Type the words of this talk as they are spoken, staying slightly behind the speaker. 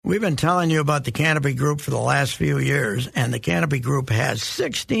We've been telling you about the Canopy Group for the last few years, and the Canopy Group has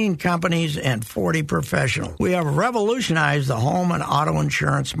 16 companies and 40 professionals. We have revolutionized the home and auto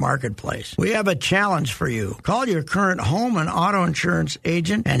insurance marketplace. We have a challenge for you. Call your current home and auto insurance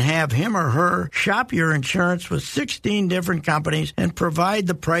agent and have him or her shop your insurance with 16 different companies and provide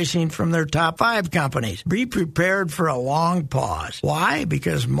the pricing from their top 5 companies. Be prepared for a long pause. Why?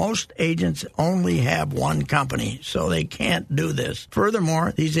 Because most agents only have one company, so they can't do this.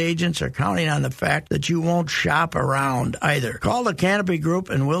 Furthermore, these agents are counting on the fact that you won't shop around either. Call the Canopy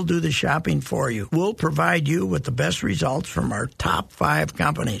Group and we'll do the shopping for you. We'll provide you with the best results from our top 5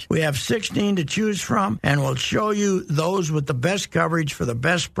 companies. We have 16 to choose from, and we'll show you those with the best coverage for the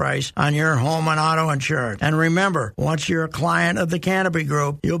best price on your home and auto insurance. And remember, once you're a client of the Canopy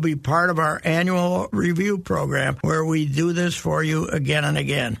Group, you'll be part of our annual review program where we do this for you again and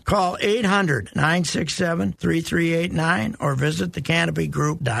again. Call 800-967-3389 or visit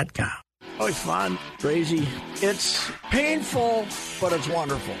thecanopygroup.com. Oh, it's fun, crazy. It's painful, but it's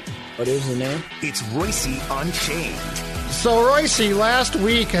wonderful. What is the name? It's Reusse Unchained. So, Reusse, last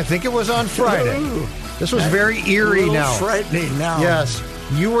week, I think it was on Friday. Ooh, this was very eerie now. Frightening now. Yes.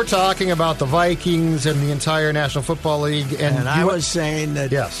 You were talking about the Vikings and the entire National Football League. And I was saying that.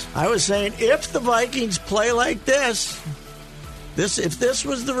 Yes. I was saying if the Vikings play like this, if this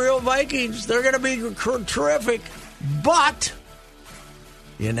was the real Vikings, they're going to be terrific. But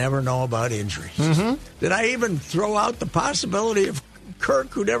you never know about injuries. Mm-hmm. Did I even throw out the possibility of Kirk,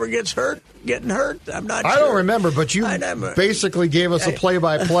 who never gets hurt, getting hurt? I'm not sure. I don't remember, but you basically gave us a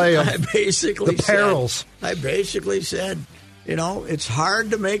play-by-play of the perils. I basically said, it's hard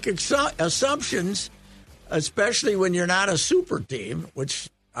to make assumptions, especially when you're not a super team, which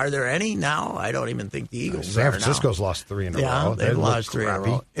are there any now? I don't even think the Eagles San Francisco's lost 3 in a row. Yeah, they've lost 3 in a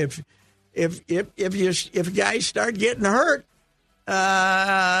row. If guys start getting hurt,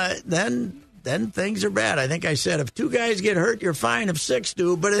 then things are bad. I think I said if 2 guys get hurt, you're fine if 6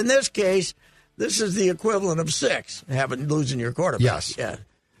 do. But in this case, this is the equivalent of 6 losing your quarterback. Yes. Yeah.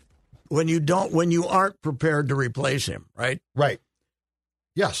 When you aren't prepared to replace him, right? Right.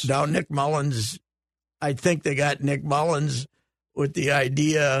 Yes. Now Nick Mullins, I think they got Nick Mullins with the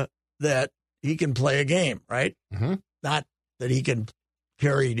idea that he can play a game, right? Mm-hmm. Not that he can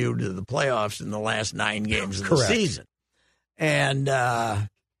carry you to the playoffs in the last 9 games of Correct. the season. And him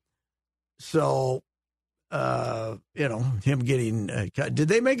getting did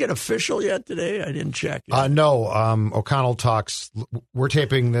they make it official yet today? I didn't check. No. O'Connell talks. We're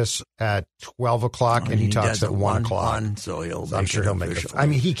taping this at 12 o'clock, and he talks at 1 o'clock. So I'm sure he'll make it. I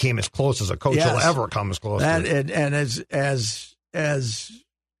mean, he came as close as a coach will ever come as close. And as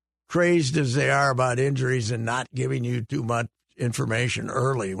crazed as they are about injuries and not giving you too much information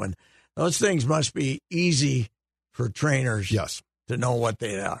early, when those things must be easy for trainers to know what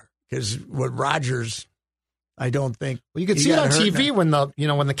they are. Because with Rodgers, I don't think. Well, you can see it on TV when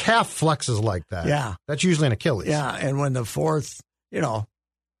the calf flexes like that. Yeah, that's usually an Achilles. Yeah, and when the fourth, by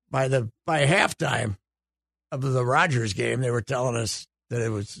halftime of the Rodgers game, they were telling us that it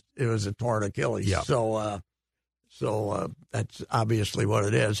was a torn Achilles. Yeah. So that's obviously what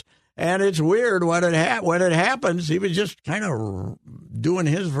it is. And it's weird when it happens. He was just kind of doing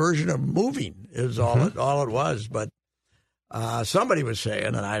his version of moving. Is all it was. But somebody was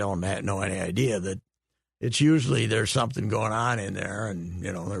saying, and I don't know any idea, that it's usually there's something going on in there, and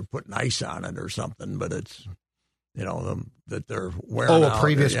they're putting ice on it or something. But it's that they're wearing a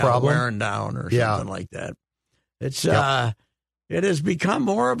previous problem wearing down or something like that. It's it has become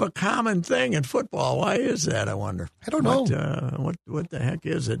more of a common thing in football. Why is that, I wonder? I don't know. What the heck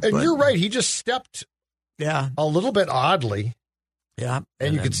is it? And you're right. He just stepped a little bit oddly. Yeah.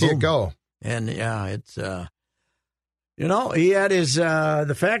 And you could see it go. And, it's, he had his,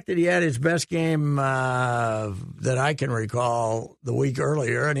 the fact that he had his best game that I can recall the week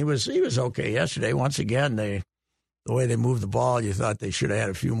earlier, and he was okay yesterday. Once again, the way they moved the ball, you thought they should have had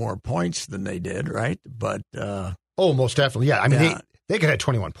a few more points than they did, right? But, oh, most definitely. Yeah. I mean, they could have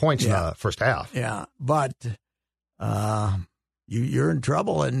 21 points in the first half. Yeah. But you're in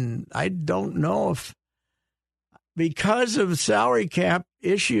trouble. And I don't know if, because of salary cap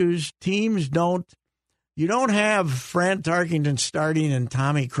issues, teams you don't have Fran Tarkenton starting and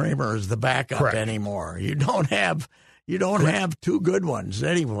Tommy Kramer as the backup anymore. You don't have 2 good ones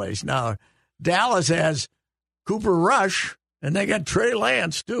anyways. Now, Dallas has Cooper Rush, and they got Trey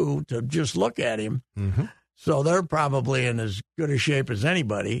Lance, too, to just look at him. Mm-hmm. So they're probably in as good a shape as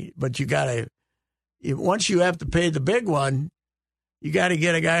anybody. But you got to, once you have to pay the big one, you got to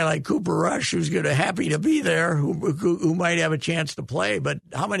get a guy like Cooper Rush who's going to happy to be there, who might have a chance to play. But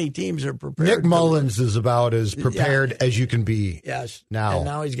how many teams are prepared? Nick Mullins is about as prepared as you can be. Yes. Now. And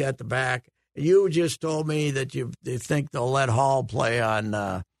now he's got the back. You just told me that you think they'll let Hall play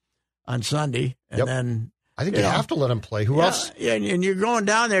on Sunday, and then I think they have to let him play. Who else? Yeah, and you're going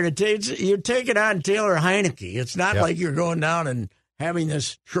down there you're taking on Taylor Heineke. It's not like you're going down and having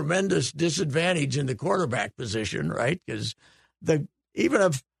this tremendous disadvantage in the quarterback position, right? Because even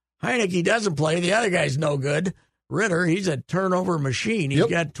if Heineke doesn't play, the other guy's no good. Ritter, he's a turnover machine. He's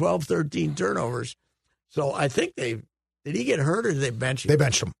got 12, 13 turnovers. So I think did he get hurt or did they bench him? They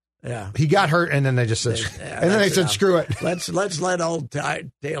benched him. Yeah, he got hurt, and then they just said, said, "Screw it." Let's let old Taylor.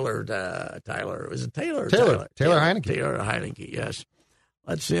 Was it Taylor? Taylor Heineke. Taylor Heineke. Yes.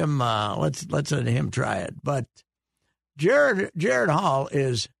 Let's him. Let's let him try it. But Jared Hall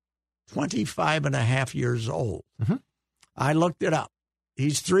is 25 and a half years old. Mm-hmm. I looked it up.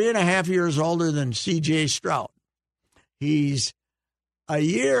 He's 3.5 years older than C.J. Stroud. He's a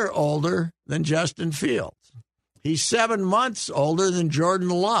year older than Justin Fields. He's 7 months older than Jordan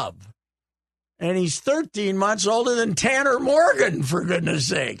Love. And he's 13 months older than Tanner Morgan, for goodness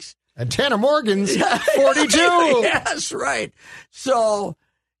sakes. And Tanner Morgan's 42. Yes, right. So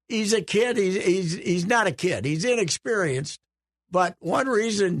he's a kid. He's not a kid. He's inexperienced. But one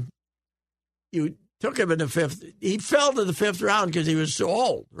reason you took him in the fifth, he fell to the fifth round because he was so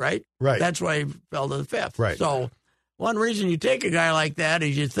old, right? Right. That's why he fell to the fifth. Right. So one reason you take a guy like that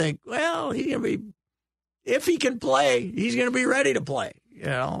is you think, well, he's going to be, if he can play, he's going to be ready to play. You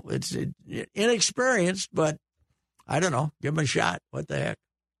know, it's inexperienced, but I don't know. Give him a shot. What the heck?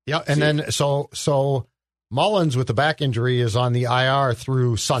 Yeah, and then so Mullins with the back injury is on the IR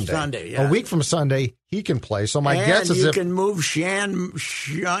through Sunday. Yeah. A week from Sunday, he can play. So my guess is you can move Shane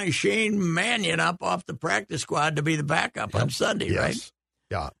Mannion up off the practice squad to be the backup on Sunday, right?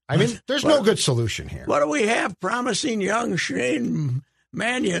 Yeah. I mean, there's no good solution here. What do we have promising young Shane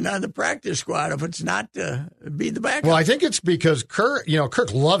Mannion on the practice squad if it's not to be the backup? Well, I think it's because Kirk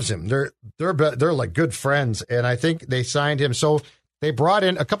loves him. They're like good friends, and I think they signed him. So they brought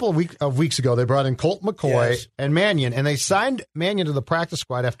in a couple of weeks ago. They brought in Colt McCoy and Mannion, and they signed Mannion to the practice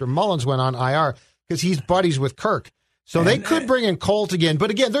squad after Mullins went on IR because he's buddies with Kirk. So they could bring in Colt again, but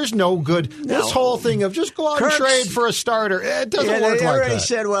again, there's no good. This whole thing of just go out and trade for a starter, it doesn't work like that. They already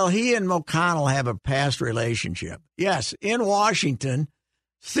said, well, he and McConnell have a past relationship. Yes, in Washington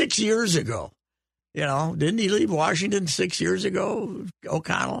 6 years ago. You know, didn't he leave Washington 6 years ago,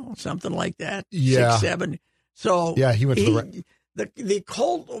 O'Connell, something like that? Yeah. 6, 7. So yeah, he went to the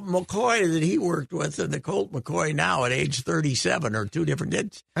Colt McCoy that he worked with and the Colt McCoy now at age 37 are two different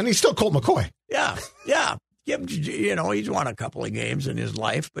kids. And he's still Colt McCoy. Yeah. He's won a couple of games in his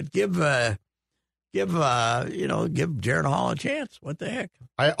life, but give Jared Hall a chance. What the heck?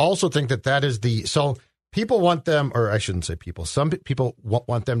 I also think that is so people want them, or I shouldn't say people. Some people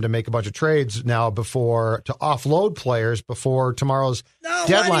want them to make a bunch of trades now to offload players before tomorrow's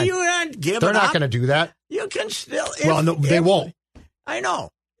deadline. Why do you not give They're it not up? going to do that. You can still. They won't. I know.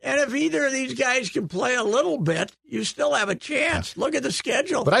 And if either of these guys can play a little bit, you still have a chance. Look at the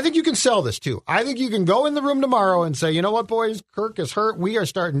schedule. But I think you can sell this, too. I think you can go in the room tomorrow and say, you know what, boys? Kirk is hurt. We're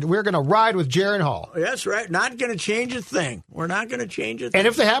going to ride with Jared Hall. That's right. Not going to change a thing. We're not going to change a thing. And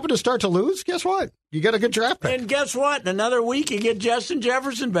if they happen to start to lose, guess what? You get a good draft pick. And guess what? In another week, you get Justin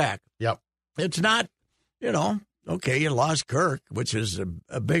Jefferson back. Yep. It's not, okay, you lost Kirk, which is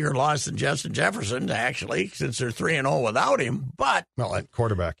a bigger loss than Justin Jefferson, actually, since they're 3-0 without him. But at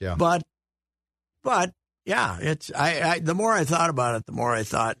quarterback, yeah. But yeah, it's the more I thought about it, the more I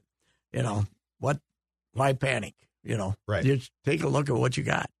thought, why panic? Right. Just take a look at what you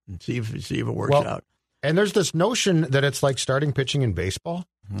got and see if it works out. And there's this notion that it's like starting pitching in baseball.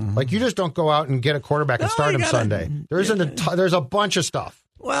 Mm-hmm. Like you just don't go out and get a quarterback and start him Sunday. There's a bunch of stuff.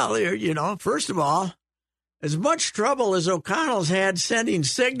 Well, first of all, as much trouble as O'Connell's had sending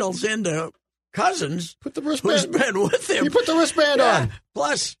signals into Cousins, put the wristband. Who's been with him. You put the wristband on.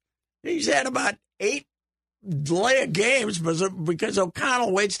 Plus, he's had about 8 delay of games because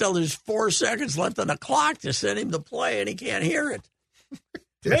O'Connell waits till there's 4 seconds left on the clock to send him to play, and he can't hear it.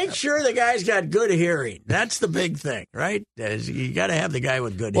 Make sure the guy's got good hearing. That's the big thing, right? You got to have the guy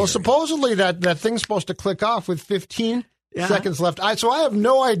with good hearing. Well, supposedly that thing's supposed to click off with 15 seconds left. So I have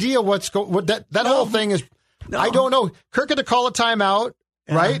no idea what that whole thing is. No. I don't know. Kirk had to call a timeout,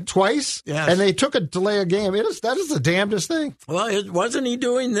 right? Twice. Yes. And they took a delay of game. That is the damnedest thing. Well, wasn't he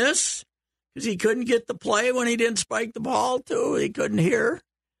doing this because he couldn't get the play when he didn't spike the ball, too? He couldn't hear.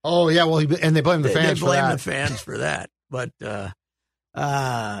 Oh, yeah. Well, and they blame the fans for that. They blame the fans for that. But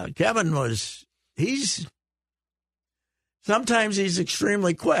Kevin he's Sometimes he's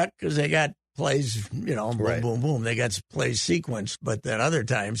extremely quick because they got plays, boom, Right. boom, boom. They got plays sequenced, but then other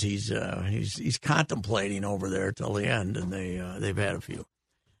times he's contemplating over there till the end, and they've had a few.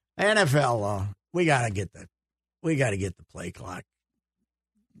 NFL, we got to get the play clock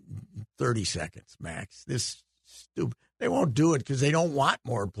 30 seconds max. This stupid. They won't do it because they don't want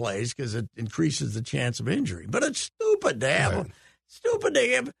more plays because it increases the chance of injury. But it's stupid to have them. Stupid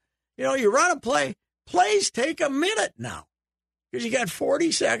to have. You run a play. Plays take a minute now because you got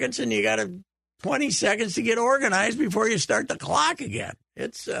 40 seconds and you got 20 seconds to get organized before you start the clock again.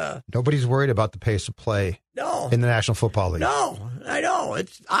 It's nobody's worried about the pace of play. No. In the National Football League. No, I know.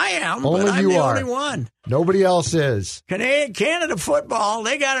 I am. Only but I'm you the are. only one. Nobody else is. Canada football,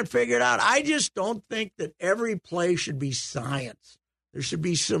 they got it figured out. I just don't think that every play should be science. There should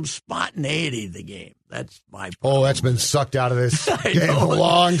be some spontaneity to the game. That's my problem. Oh, that's been sucked out of this game a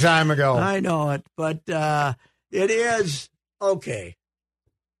long time ago. I know it, but it is okay.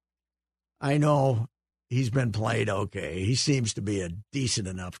 I know he's been played okay. He seems to be a decent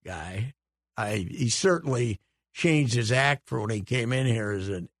enough guy. He certainly changed his act for when he came in here as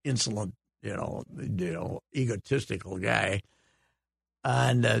an insolent, egotistical guy.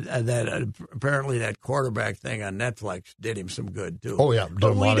 And that apparently that quarterback thing on Netflix did him some good too. Oh yeah,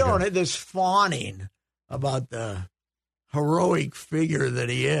 but we don't have this fawning about the heroic figure that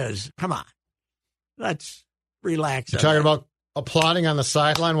he is. Come on, let's relax. You're talking about applauding on the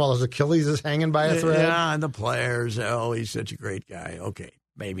sideline while his Achilles is hanging by a thread. Yeah, and the players. Oh, he's such a great guy. Okay,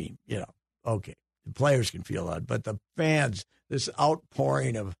 maybe okay, the players can feel that, but the fans, this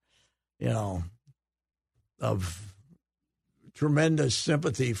outpouring of, of tremendous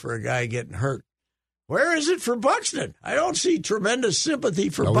sympathy for a guy getting hurt. Where is it for Buxton? I don't see tremendous sympathy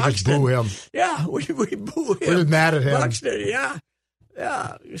for Buxton. We just boo him. Yeah, we boo him. We're just mad at him. Buxton,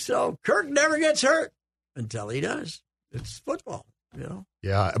 yeah. So Kirk never gets hurt until he does. It's football,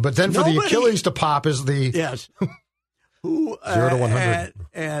 Yeah, but then for the Achilles to pop is the yes. Who 0 to 100,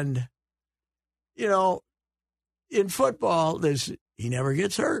 and in football, he never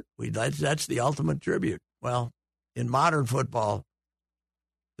gets hurt. That's the ultimate tribute. Well, in modern football,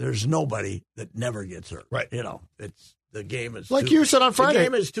 there's nobody that never gets hurt. Right. It's the game is like you said on Friday. The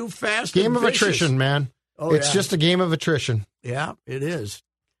game is too fast. Game and of vicious. attrition, man. Oh, it's just a game of attrition. Yeah, it is.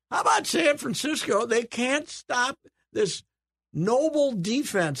 How about San Francisco? They can't stop this noble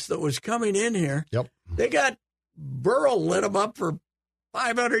defense that was coming in here. Yep. They got Burrow lit them up for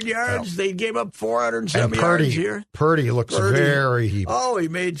 500 yards. Yep. They gave up 407 yards here. Purdy looks very he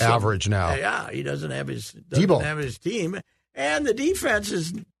made average now. Yeah, he doesn't have his team. And the defense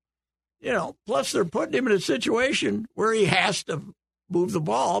is, plus they're putting him in a situation where he has to move the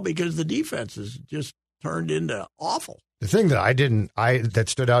ball because the defense is just turned into awful. The thing that that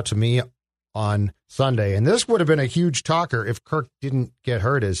stood out to me on Sunday, and this would have been a huge talker if Kirk didn't get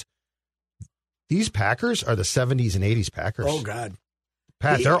hurt, is these Packers are the 70s and 80s Packers. Oh, God.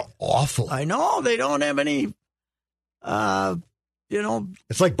 Pat, they're awful. I know. They don't have any,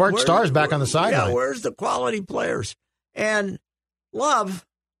 It's like Bart Starr's back on the sideline. Yeah, where's the quality players? And Love,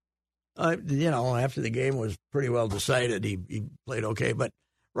 after the game was pretty well decided, he played okay. But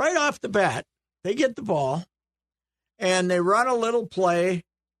right off the bat, they get the ball, and they run a little play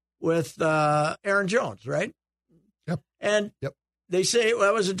with Aaron Jones, right? Yep. And they say, well,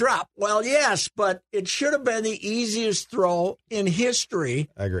 it was a drop. Well, yes, but it should have been the easiest throw in history.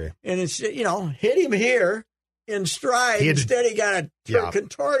 I agree. And it's, hit him here in stride. Instead, he got to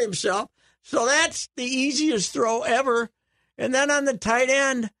contort himself. So that's the easiest throw ever. And then on the tight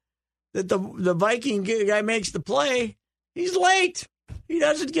end, that the Viking guy makes the play, he's late. He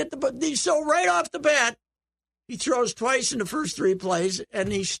doesn't get so right off the bat, he throws twice in the first three plays,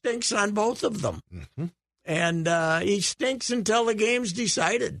 and he stinks on both of them. Mm-hmm. And he stinks until the game's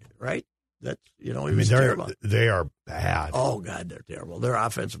decided, right? That's, he was terrible. They are bad. Oh, God, they're terrible. Their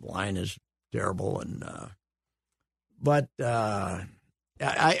offensive line is terrible. And but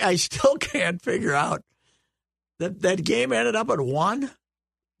I still can't figure out that game ended up at 1.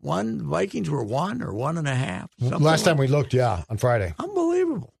 Vikings were 1 or 1.5. Last time we looked, on Friday.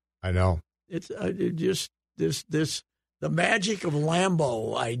 Unbelievable. I know. It's just the magic of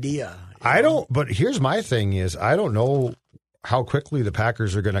Lambeau idea. But here's my thing is, I don't know how quickly the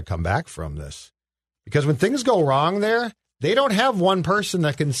Packers are going to come back from this. Because when things go wrong there, they don't have one person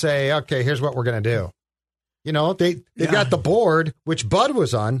that can say, okay, here's what we're going to do. They've got the board, which Bud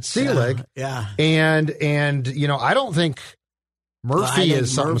was on, Selig. Yeah. And I don't think Murphy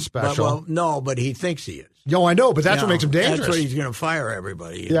is something special. Well, no, but he thinks he is. No, I know, but that's what makes him dangerous. That's why he's going to fire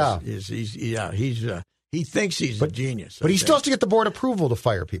everybody. He thinks he's a genius. But he still has to get the board approval to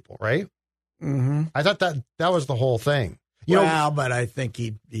fire people, right? Mm-hmm. I thought that was the whole thing. But I think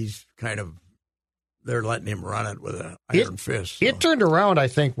he's kind of, they're letting him run it with an iron fist. So. It turned around, I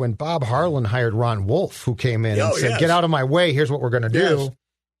think, when Bob Harlan hired Ron Wolf, who came in and said, yes. "Get out of my way. Here's what we're going to do."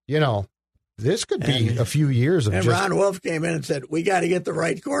 Yes. This could be a few years of Ron Wolf came in and said, "We got to get the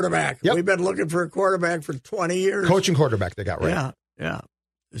right quarterback. Yep. We've been looking for a quarterback for 20 years." Coaching quarterback they got right. Yeah.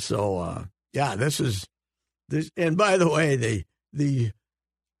 So, this is this. And by the way, the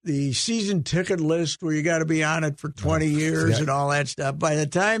season ticket list where you got to be on it for 20 years and all that stuff. By the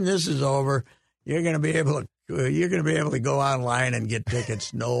time this is over, you're going to be able to go online and get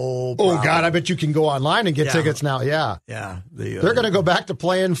tickets. No problem. Oh God, I bet you can go online and get tickets now. Yeah. They're going to go back to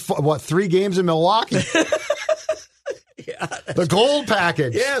playing 3 games in Milwaukee. The gold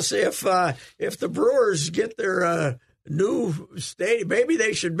package. Yes, if the Brewers get their new stadium, maybe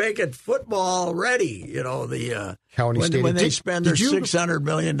they should make it football ready. The county stadium when they spend their $600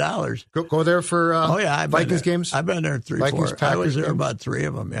 million. Go there for Vikings games. I've been there 3-4. I was there about 3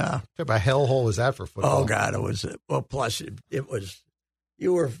 of them. Yeah. What type of hellhole is that for football? Oh God, it was. Well, plus it was.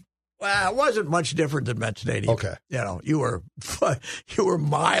 You were. Well, it wasn't much different than Met Stadium. Okay. You were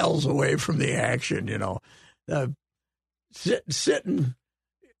miles away from the action. Sitting.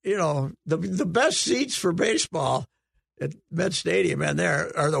 The best seats for baseball at Met Stadium, and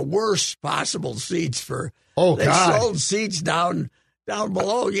there are the worst possible seats for. Oh they God! Sold seats down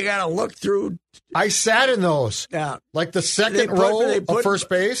below. You got to look through. I sat in those. Yeah, like the second row of first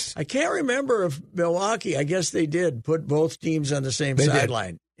base. I can't remember if Milwaukee. I guess they did put both teams on the same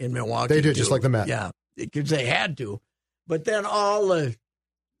sideline in Milwaukee. They did, too. just like the Met. Yeah, because they had to. But then all the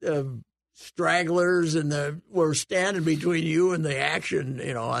stragglers were standing between you and the action.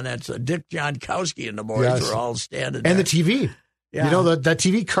 And that's Dick Jonkowski and the boys were all standing there. And the TV. Yeah. That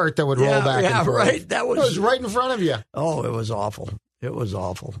TV cart that would roll back and forth. Right. That was right in front of you. Oh, it was awful. It was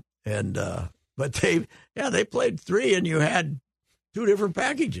awful. And but they played 3, and you had 2 different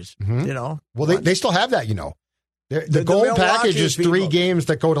packages. Mm-hmm. Well, they still have that. The gold package is 3 games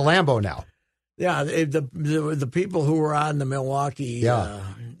that go to Lambeau now. Yeah, the people who were on the Milwaukee,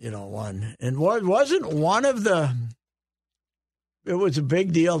 one, and wasn't one of the. It was a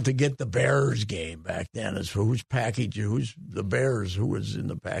big deal to get the Bears game back then. As who's the Bears, who was in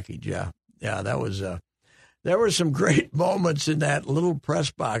the package. Yeah, that was. There were some great moments in that little press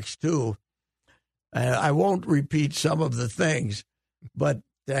box too. I won't repeat some of the things, but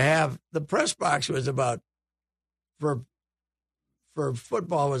to have the press box was about for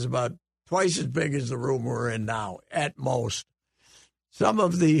football was about twice as big as the room we're in now at most. Some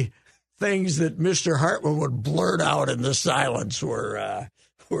of the things that Mr. Hartman would blurt out in the silence were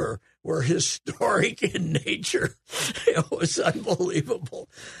historic in nature. It was unbelievable.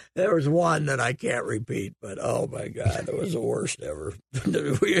 There was one that I can't repeat, but oh my God, it was the worst ever.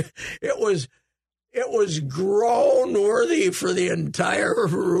 It was groan worthy for the entire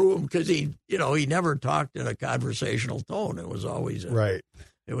room because he never talked in a conversational tone. It was always right.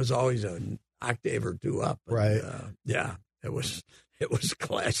 It was always an octave or 2 up. Right. It was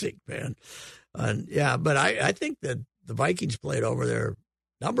classic, man. But I think that the Vikings played over there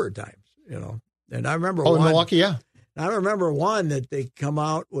a number of times, And I remember in Milwaukee, yeah. I remember one that they come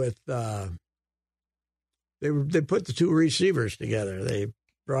out with. They put the 2 receivers together. They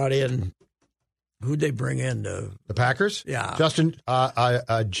brought in. Who'd they bring in? The Packers? Yeah.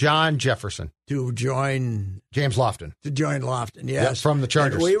 John Jefferson. To join. James Lofton. To join Lofton, yes. Yep, from the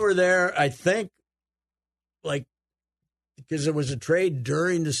Chargers. And we were there, I think, because it was a trade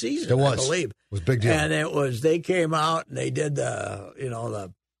during the season, I believe. It was a big deal. And they came out and they did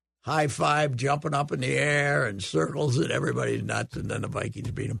the high five, jumping up in the air and circles, and everybody's nuts, and then the Vikings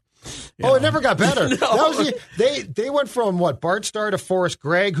beat them. It never got better. They went from Bart Starr to Forrest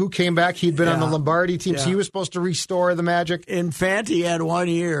Gregg, who came back. He'd been on the Lombardi team, so he was supposed to restore the magic. Fanti had 1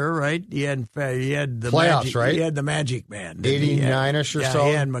 year, right? He had the playoffs, magic, right? He had the Magic Man, 89ish or so.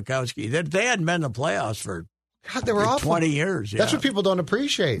 He had Mikowski. They hadn't been in the playoffs for they were awful. 20 years. Yeah. That's what people don't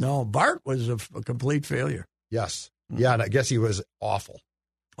appreciate. No, Bart was a complete failure. Yes, and I guess he was awful.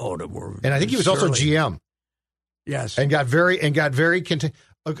 Oh, and I think he was also GM. Yes, and got very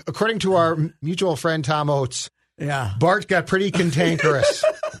according to our mutual friend Tom Oates, Bart got pretty cantankerous.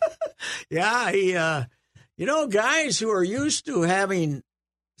 Yeah, he, guys who are used to having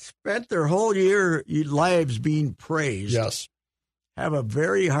spent their whole lives being praised, have a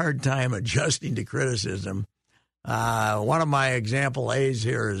very hard time adjusting to criticism. One of my example A's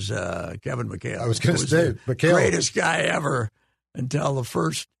here is Kevin McHale. I was going to say McHale, greatest guy ever until the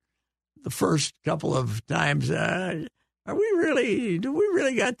first couple of times. Do we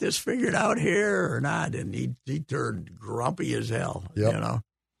really got this figured out here or not? And he turned grumpy as hell,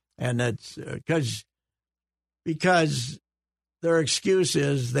 And that's because their excuse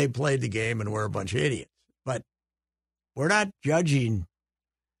is they played the game and we're a bunch of idiots. But we're not judging.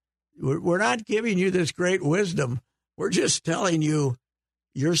 We're not giving you this great wisdom. We're just telling you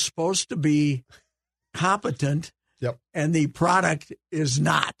you're supposed to be competent, and the product is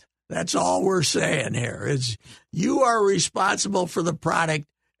not. That's all we're saying here. Is you are responsible for the product,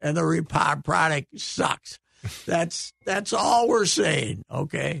 and the product sucks. That's all we're saying,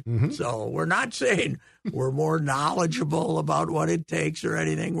 okay? Mm-hmm. So we're not saying we're more knowledgeable about what it takes or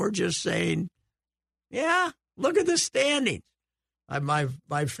anything. We're just saying, yeah, look at the standings.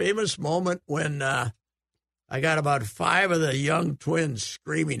 My famous moment when I got about 5 of the young twins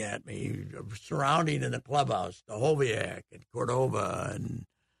screaming at me, surrounding in the clubhouse, Stahoviak and Cordova and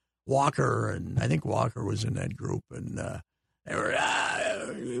Walker, and I think Walker was in that group, and they were,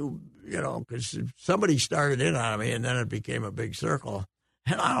 because somebody started in on me, and then it became a big circle.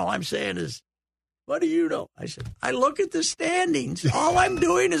 And all I'm saying is, what do you know? I said, I look at the standings. All I'm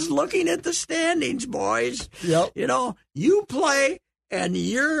doing is looking at the standings, boys. Yep. You play, and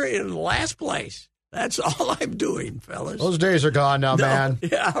you're in last place. That's all I'm doing, fellas. Those days are gone now, man.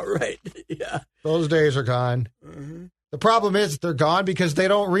 Yeah, right. Yeah. Those days are gone. Mm-hmm. The problem is they're gone because they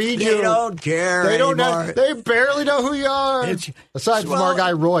don't read you. They don't care They don't anymore. know. They barely know who you are. Aside from our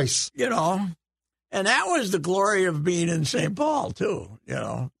guy, Reusse. And that was the glory of being in St. Paul, too,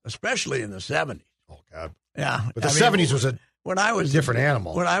 especially in the 70s. Oh, God. Yeah. But the 70s was a different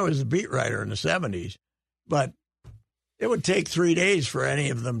animal. When I was a beat writer in the 70s. But it would take 3 days for any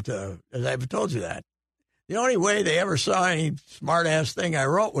of them to, as I've told you that. The only way they ever saw any smart-ass thing I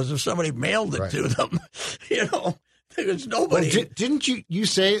wrote was if somebody mailed it to them. There's nobody. Well, didn't you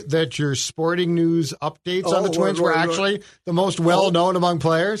say that your sporting news updates on the Twins were actually the most well-known among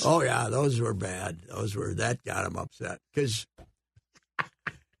players? Oh, yeah, those were bad. That got them upset. Because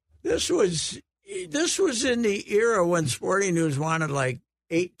this was in the era when sporting news wanted like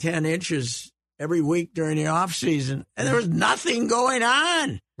 8-10 inches every week during the off season, and there was nothing going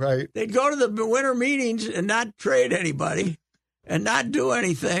on. Right. They'd go to the winter meetings and not trade anybody and not do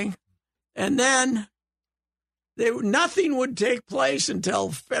anything. And then nothing would take place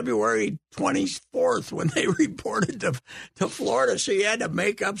until February 24th when they reported to Florida. So you had to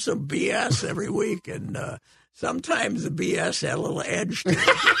make up some BS every week. And sometimes the BS had a little edge to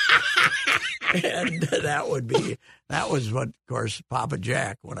it. And that was what, of course, Papa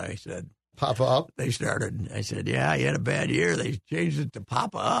Jack, when I said, Papa Up? They started. I said, yeah, he had a bad year. They changed it to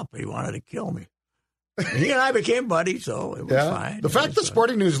Papa Up. He wanted to kill me. He and I became buddies, so it was fine. The fact that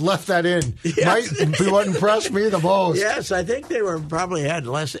Sporting News left that in might be what impressed me the most. Yes, I think they probably had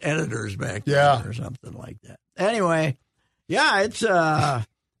less editors back then or something like that. Anyway, it's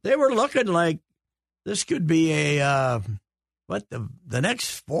they were looking like this could be the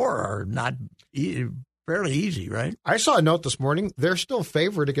next 4 are not fairly easy, right? I saw a note this morning. They're still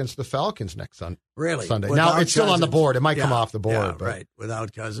favored against the Falcons next Sunday. Really? Now, it's still on the board. It might come off the board. Yeah, but. Right.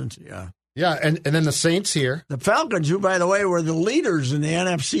 Without Cousins, Yeah, and then the Saints here. The Falcons, who, by the way, were the leaders in the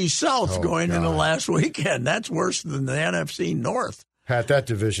NFC South into last weekend. That's worse than the NFC North. Pat, that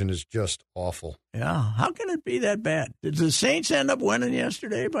division is just awful. Yeah. How can it be that bad? Did the Saints end up winning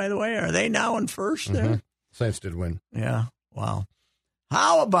yesterday, by the way? Are they now in first there? Saints did win. Yeah. Wow.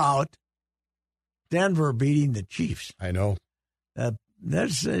 How about Denver beating the Chiefs? I know.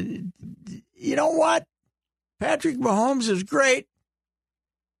 You know what? Patrick Mahomes is great.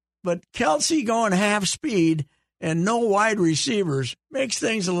 But Kelsey going half speed and no wide receivers makes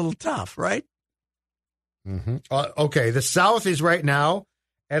things a little tough, right? Mm-hmm. Okay, the South is right now.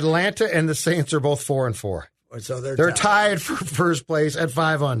 Atlanta and the Saints are both 4-4. So they're tied for first place at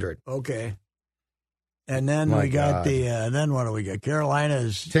 500. Okay. And then then what do we got?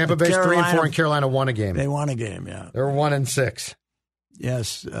 Carolina's Tampa Bay's 3-4 and Carolina won a game. They won a game, yeah. They're 1-6.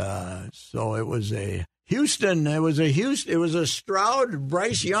 Yes. So it was a Houston. It was a Stroud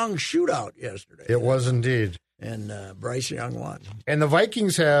Bryce Young shootout yesterday. It was indeed. And Bryce Young won. And the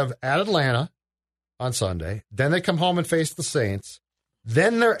Vikings have at Atlanta on Sunday. Then they come home and face the Saints.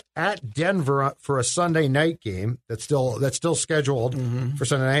 Then they're at Denver for a Sunday night game that's still scheduled for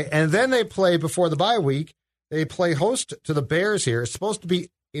Sunday night. And then they play before the bye week. They play host to the Bears here. It's supposed to be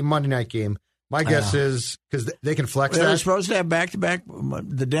a Monday night game. My guess is because they can flex that. They're supposed to have back-to-back.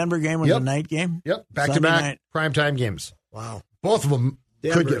 The Denver game was a night game? Yep, back-to-back primetime games. Wow. Both of them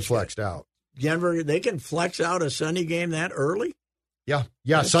could get flexed out. Denver, they can flex out a Sunday game that early?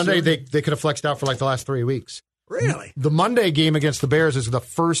 Yeah. Sunday they could have flexed out for like the last 3 weeks. Really? The Monday game against the Bears is the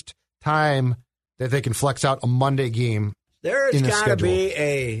first time that they can flex out a Monday game. There has got to be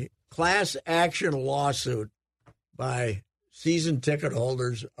a class action lawsuit by season ticket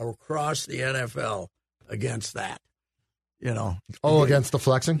holders across the NFL against that. Against the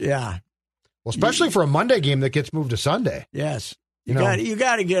flexing? Yeah. Well, especially for a Monday game that gets moved to Sunday. Yes. You got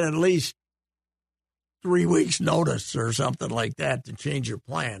to get at least 3 weeks notice or something like that to change your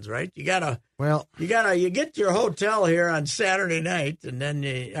plans, right? You get your hotel here on Saturday night and then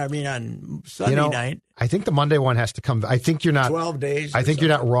on Sunday night. I think the Monday one has to come. I think you're not 12 days. I think you're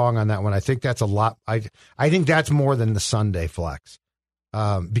not wrong on that one. I think that's a lot. I think that's more than the Sunday flex.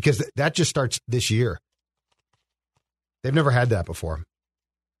 Because that just starts this year. They've never had that before.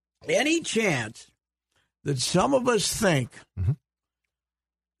 Any chance that some of us think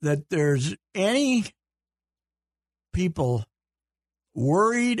that there's any people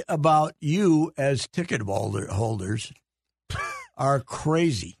worried about you as ticket holders are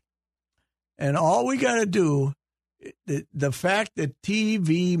crazy. And all we got to do, the fact that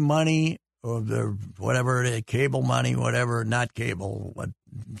TV money or whatever it is, cable money, whatever, not cable,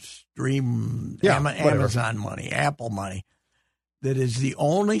 stream, Amazon money, Apple money, that is the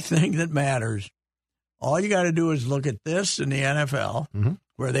only thing that matters. All you got to do is look at this in the NFL,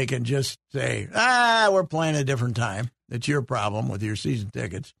 where they can just say, we're playing a different time. It's your problem with your season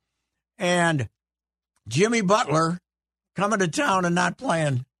tickets. And Jimmy Butler coming to town and not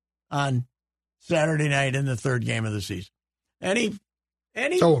playing on Saturday night in the third game of the season. Anybody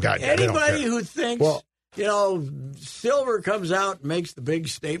who thinks, Silver comes out and makes the big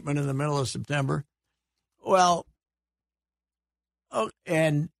statement in the middle of September. Well,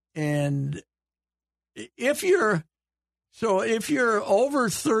 and if you're over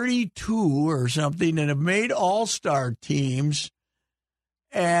 32 or something and have made all-star teams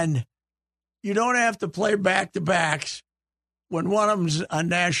and you don't have to play back-to-backs when one of them's on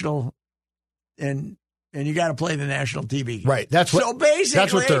national and you got to play the national TV game. Right. So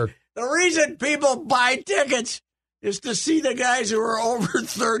basically, the reason people buy tickets is to see the guys who are over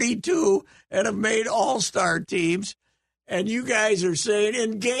 32 and have made all-star teams. And you guys are saying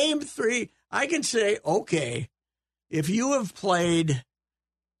in game 3, I can say, okay, if you have played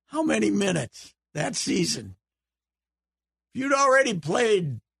how many minutes that season, if you'd already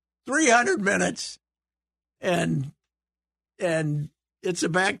played 300 minutes and it's a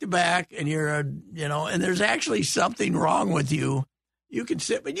back-to-back and and there's actually something wrong with you, you can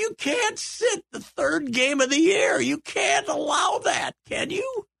sit, but you can't sit the third game of the year. You can't allow that, can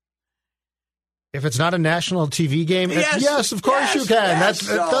you? If it's not a national TV game, yes, of course you can. That's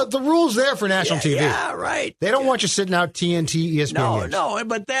the rules there for national TV. Yeah, right. They don't want you sitting out TNT, ESPN games. No,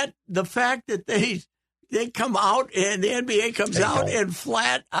 but the fact that they come out and the NBA comes out and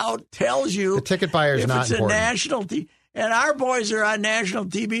flat out tells you the ticket buyer is not important. It's a national TV. And our boys are on national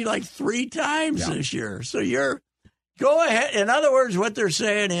TV like 3 times this year. So go ahead. In other words, what they're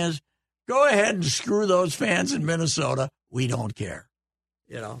saying is, go ahead and screw those fans in Minnesota. We don't care.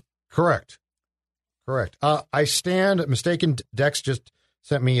 Correct. I stand mistaken. Dex just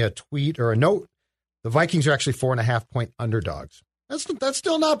sent me a tweet or a note. The Vikings are actually 4.5-point underdogs. That's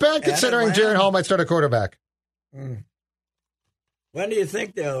still not bad considering Jaren Hall might start a quarterback. When do you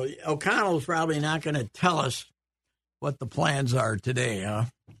think, though? O'Connell's probably not going to tell us what the plans are today, huh?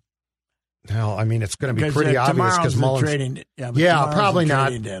 No, I mean, it's going to be pretty obvious because Mullins. Trading, probably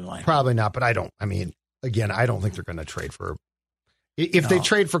not. Deadline. Probably not, but I don't think they're going to trade for. If they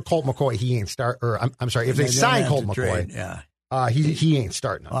trade for Colt McCoy, he ain't start. Or I'm sorry, if they sign Colt McCoy, he ain't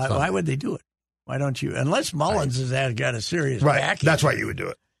starting. Why would they do it? Why don't you? Unless Mullins has got a serious back. That's why you would do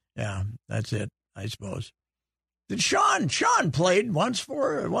it. Yeah, that's it. I suppose. Did Sean played one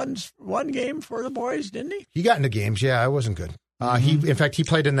game for the boys, didn't he? He got into games. Yeah, it wasn't good. In fact, he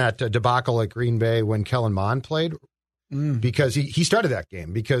played in that debacle at Green Bay when Kellen Mond played because he started that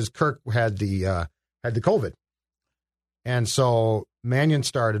game because Kirk had the COVID. And so Mannion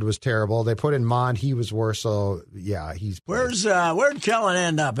started, was terrible. They put in Mond, he was worse. So yeah, where'd Kellen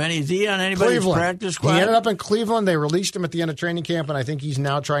end up? Is he on anybody's practice squad? He ended up in Cleveland. They released him at the end of training camp, and I think he's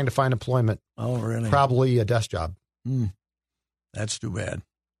now trying to find employment. Oh, really? Probably a desk job. That's too bad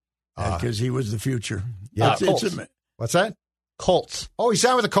because he was the future. Yeah, what's that? Colts. Oh, he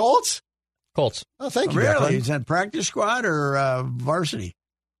signed with the Colts? Colts. Oh, thank you. Really? He's on practice squad or varsity?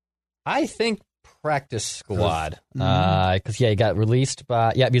 I think practice squad because he got released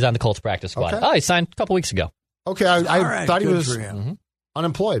by he's on the Colts practice squad. Okay. He signed a couple weeks ago. Okay, I thought he was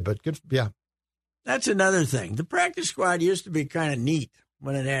unemployed, but good. Yeah, that's another thing. The practice squad used to be kind of neat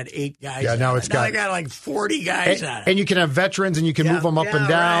when it had 8 guys. Yeah, now they got like 40 guys on it, and you can have veterans and you can move them up and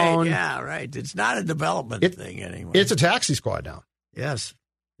down. Right, yeah, right. It's not a development thing anymore. It's a taxi squad now. Yes.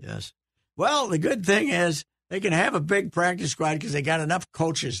 Well, the good thing is, they can have a big practice squad because they got enough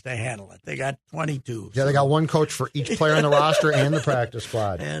coaches to handle it. They got 22. Yeah, they got one coach for each player on the roster and the practice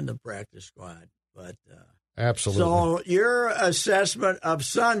squad. But Absolutely. So your assessment of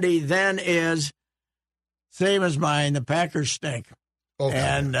Sunday then is same as mine. The Packers stink. Okay.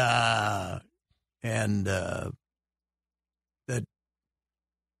 And that the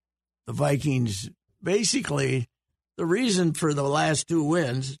Vikings, basically, the reason for the last 2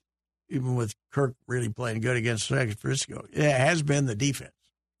 wins, even with Kirk really playing good against San Francisco, has been the defense,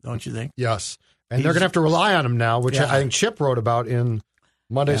 don't you think? Yes. And they're going to have to rely on him now, which I think Chip wrote about in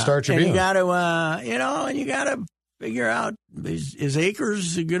Monday's Star Tribune. And you got to, you got to figure out, is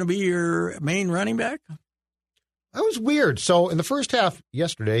Akers going to be your main running back? That was weird. So in the first half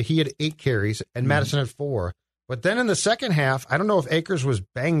yesterday, he had 8 carries and Madison had 4. But then in the second half, I don't know if Akers was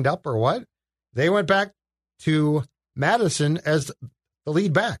banged up or what. They went back to Madison as the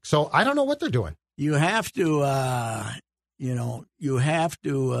lead back. So I don't know what they're doing. You have to, run. You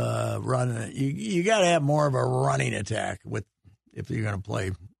got to have more of a running attack if you're going to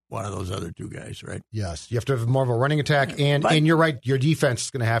play one of those other 2 guys, right? Yes. You have to have more of a running attack. And you're right, your defense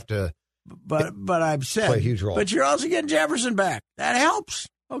is going to have to But I've said, play a huge role. But you're also getting Jefferson back. That helps.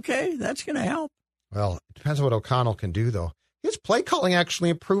 Okay, that's going to help. Well, it depends on what O'Connell can do, though. His play calling actually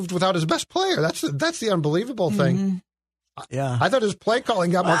improved without his best player. That's the unbelievable thing. Mm-hmm. Yeah, I thought his play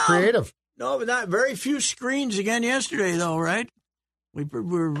calling got more creative. No, but not very few screens again yesterday, though, right?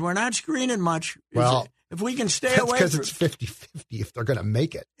 We're not screening much. Well, if we can stay that's away, because it's 50-50 if they're going to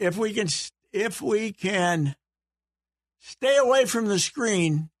make it. If we can stay away from the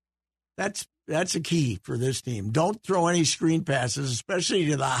screen, that's a key for this team. Don't throw any screen passes, especially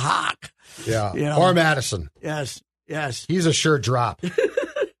to the Hawk. Yeah, or Madison. Yes. He's a sure drop.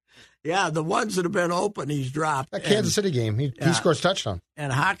 Yeah, the ones that have been open, he's dropped. That Kansas City game, he scores touchdown.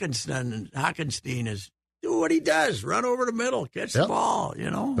 And Hockenstein is do what he does: run over the middle, catch the ball.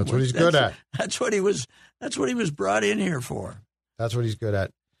 That's what he's good at. That's what he was brought in here for. That's what he's good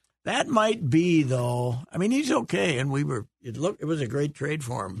at. That might be, though. I mean, he's okay, and it was a great trade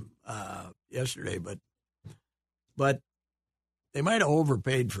for him yesterday, but they might have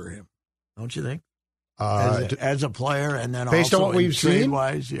overpaid for him, don't you think? As a player, and then based also on what we've seen,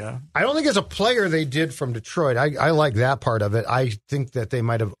 wise, yeah. I don't think as a player they did from Detroit. I like that part of it. I think that they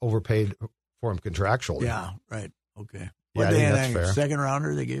might have overpaid for him contractually. Yeah, right. Okay. Yeah, I think that's fair. Second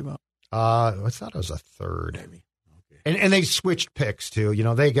rounder they gave up. I thought it was a third. Maybe. Okay. And they switched picks too.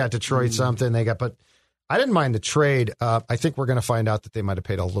 They got Detroit something. But I didn't mind the trade. I think we're going to find out that they might have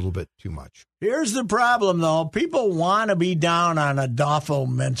paid a little bit too much. Here's the problem, though. People want to be down on Adolfo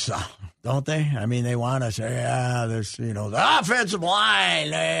Mensa, don't they? I mean, they want to say, there's, the offensive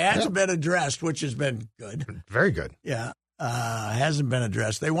line hasn't been addressed, which has been good. Very good. Yeah, hasn't been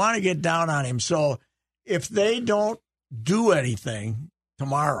addressed. They want to get down on him. So if they don't do anything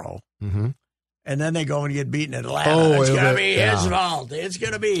tomorrow, and then they go and get beaten at Atlanta, it's going to be his fault. It's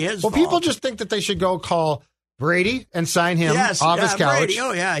going to be his fault. Well, people just think that they should go call Brady and sign him off his couch. Brady.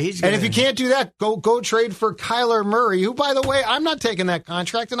 Oh, yeah. And if you can't do that, go trade for Kyler Murray, who, by the way, I'm not taking that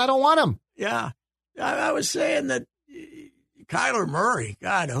contract and I don't want him. Yeah. I was saying that Kyler Murray,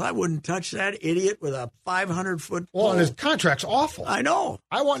 God, I wouldn't touch that idiot with a 500-foot pole. Well, and his contract's awful. I know.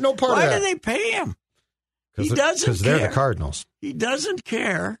 I want no part of that. Why do they pay him? He doesn't care. Because they're the Cardinals. He doesn't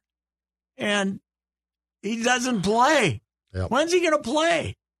care, and he doesn't play. Yep. When's he going to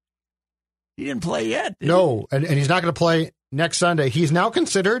play? He didn't play yet. No, and he's not going to play next Sunday. He's now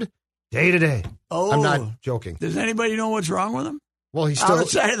considered day-to-day. Oh, I'm not joking. Does anybody know what's wrong with him? Well, he's still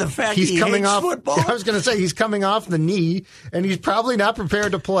outside of the fact he's coming hates off football. I was going to say he's coming off the knee, and he's probably not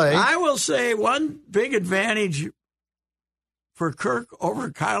prepared to play. I will say one big advantage for Kirk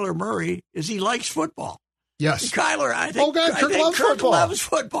over Kyler Murray is he likes football. Yes. Kyler, I think Kirk loves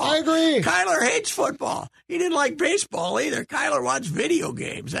football. I agree. Kyler hates football. He didn't like baseball either. Kyler wants video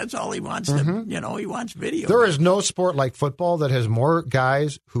games. That's all he wants to, he wants video There games. is no sport like football that has more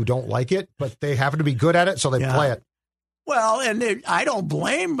guys who don't like it, but they happen to be good at it, so they play it. Well, and I don't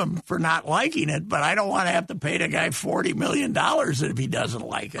blame them for not liking it, but I don't want to have to pay the guy $40 million if he doesn't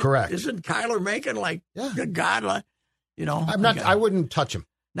like it. Correct. Isn't Kyler making good God, I wouldn't touch him.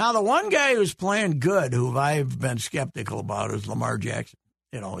 Now, the one guy who's playing good, who I've been skeptical about, is Lamar Jackson.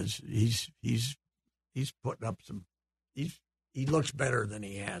 He's putting up some. He looks better than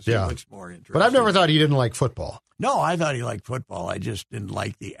he has. Yeah. He looks more interesting. But I've never thought he didn't like football. No, I thought he liked football. I just didn't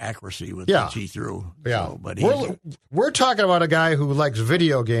like the accuracy with which he threw. Yeah, so, but we're talking about a guy who likes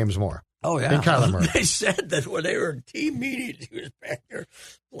video games more. Oh yeah, than Kyler Murray. They said that when they were in team meetings, he was back there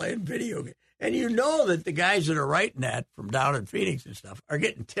playing video games. And that the guys that are writing that from down in Phoenix and stuff are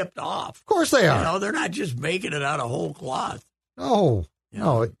getting tipped off. Of course they are. They're not just making it out of whole cloth. No,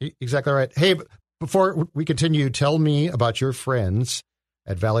 exactly right. Hey, before we continue, tell me about your friends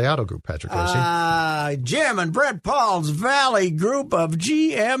at Valley Auto Group, Patrick Reusse? Jim and Brett Paul's Valley Group of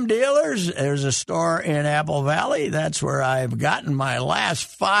GM dealers. There's a store in Apple Valley. That's where I've gotten my last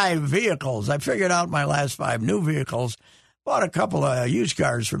 5 vehicles. I figured out my last 5 new vehicles. Bought a couple of used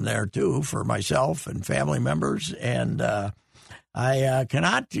cars from there, too, for myself and family members. And I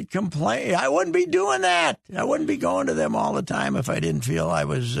cannot complain. I wouldn't be doing that. I wouldn't be going to them all the time if I didn't feel I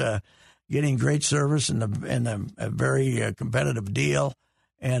was getting great service and a very competitive deal.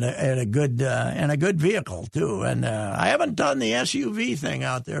 And a good vehicle too. And I haven't done the SUV thing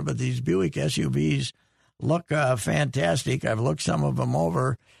out there, but these Buick SUVs look fantastic. I've looked some of them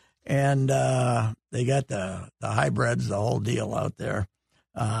over, and they got the hybrids, the whole deal out there.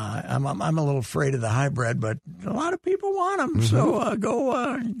 I'm a little afraid of the hybrid, but a lot of people want them, so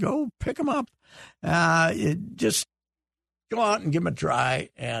go pick them up. Just go out and give them a try,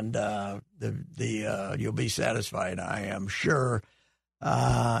 and you'll be satisfied, I am sure.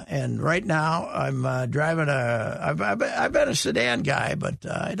 And right now I'm driving I've been a sedan guy, but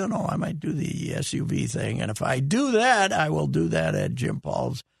I don't know. I might do the SUV thing. And if I do that, I will do that at Jim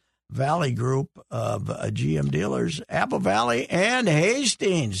Paul's Valley Group of GM dealers, Apple Valley and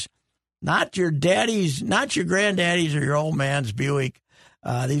Hastings. Not your daddy's, not your granddaddy's or your old man's Buick.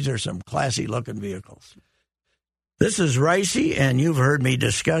 These are some classy looking vehicles. This is Reusse, and you've heard me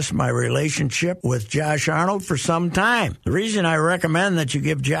discuss my relationship with Josh Arnold for some time. The reason I recommend that you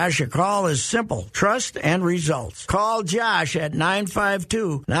give Josh a call is simple: trust and results. Call Josh at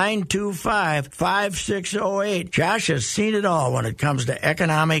 952-925-5608. Josh has seen it all when it comes to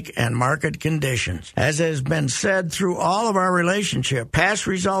economic and market conditions. As has been said through all of our relationship, past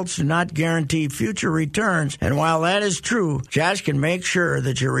results do not guarantee future returns, and while that is true, Josh can make sure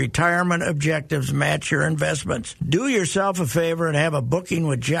that your retirement objectives match your investments. Do yourself a favor and have a booking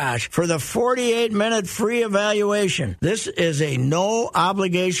with Josh for the 48-minute free evaluation. This is a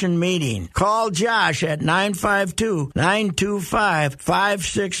no-obligation meeting. Call Josh at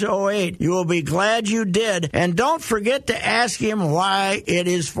 952-925-5608. You will be glad you did, and don't forget to ask him why it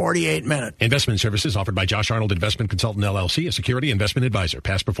is 48 minutes. Investment services offered by Josh Arnold Investment Consultant, LLC, a security investment advisor.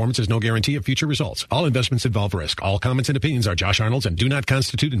 Past performance is no guarantee of future results. All investments involve risk. All comments and opinions are Josh Arnold's and do not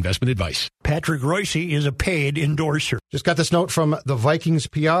constitute investment advice. Patrick Reusse is a paid endorser. Just got this note from the Vikings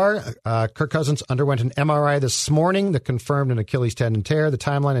PR. Kirk Cousins underwent an MRI this morning that confirmed an Achilles tendon tear. The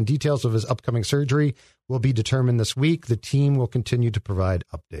timeline and details of his upcoming surgery will be determined this week. The team will continue to provide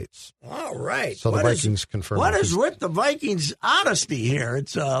updates. All right. So the Vikings confirmed. What is with the Vikings' honesty here?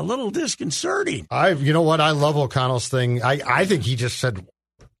 It's a little disconcerting. You know what? I love O'Connell's thing. I think he just said,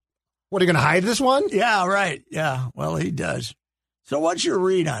 what, are you going to hide this one? Yeah, right. Yeah, well, he does. So what's your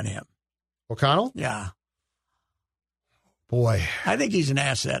read on him? O'Connell? Yeah. Boy. I think he's an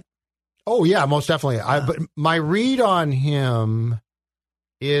asset. Oh, yeah, most definitely. But my read on him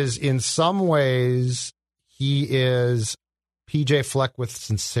is, in some ways, he is P.J. Fleck with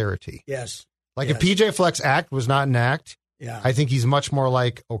sincerity. Yes. Like if P.J. Fleck's act was not an act, I think he's much more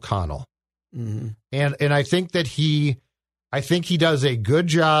like O'Connell. Mm-hmm. And I think that he does a good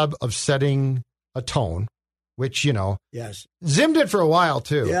job of setting a tone, which, yes, Zim did for a while,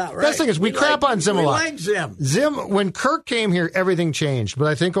 too. Yeah, right. Best thing is we crap on Zim a lot. We like Zim. Zim, when Kirk came here, everything changed. But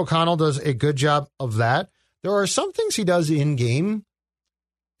I think O'Connell does a good job of that. There are some things he does in-game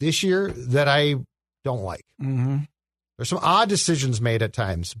this year that I don't like. Mm-hmm. There's some odd decisions made at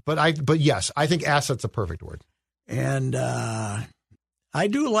times. But yes, I think asset's a perfect word. And I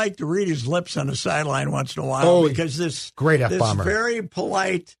do like to read his lips on the sideline once in a while because this very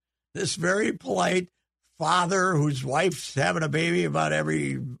polite father whose wife's having a baby about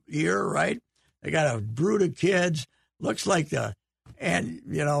every year, right? They got a brood of kids. Looks like a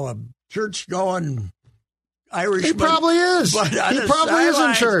church-going Irishman. He probably is. He probably is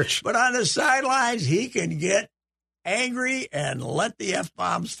in church. But on the sidelines, he can get angry and let the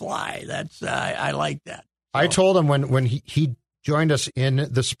F-bombs fly. That's I like that. So. I told him when he joined us in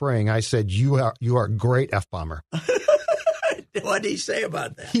the spring, I said, you are a great F-bomber. What did he say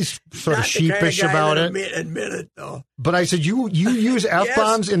about that? He's sort of sheepish about it. Admit it, though. But I said, you use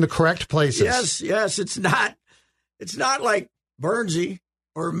F-bombs in the correct places. Yes. It's not like Bernsey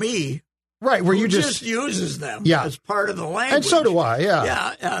or me. Right, where who you just uses them as part of the language. And so do I,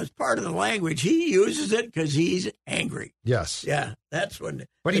 Yeah, as part of the language. He uses it because he's angry. Yes. Yeah, that's when.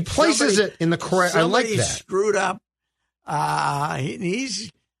 But he places it in the correct. I like that. Screwed up.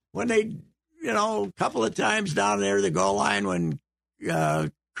 He's when they. A couple of times down there the goal line when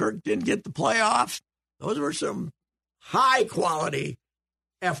Kirk didn't get the playoffs, those were some high-quality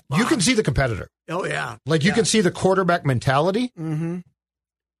F-bombs. You can see the competitor. Oh, yeah. You can see the quarterback mentality. Mm-hmm.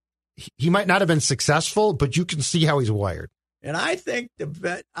 He might not have been successful, but you can see how he's wired. And I think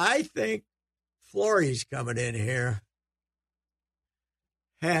Fleury's coming in here.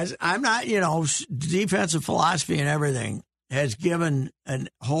 I'm not, defensive philosophy and everything has given a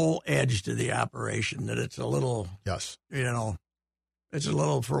whole edge to the operation that it's a little, yes, it's a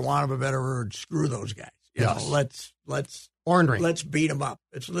little, for want of a better word, screw those guys. Let's ornery. Let's beat them up.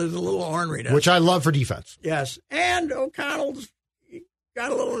 There's a little ornery, which I love for defense. Yes, and O'Connell's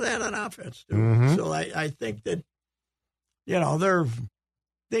got a little of that on offense too. Mm-hmm. So I think that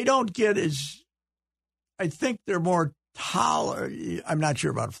they don't get as. I think they're more tolerant. I'm not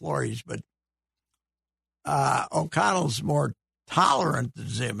sure about Fleury's, but O'Connell's more tolerant than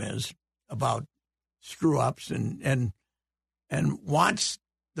Zim is about screw ups and wants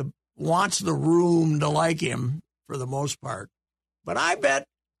the room to like him for the most part. But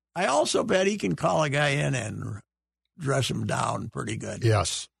I also bet he can call a guy in and dress him down pretty good.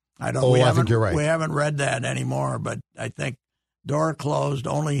 Yes. I think you're right. We haven't read that anymore, but I think door closed,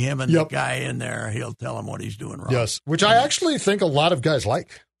 only him and the guy in there. He'll tell him what he's doing wrong. Yes, which I actually think a lot of guys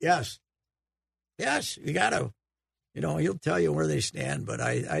like. Yes, you got to. He'll tell you where they stand, but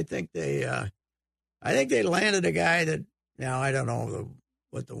I think they landed a guy that now I don't know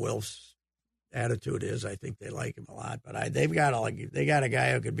what the Wilf's attitude is. I think they like him a lot, but they got a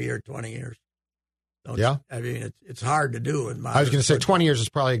guy who could be here 20 years. I mean, it's hard to do. I was going to say 20 years is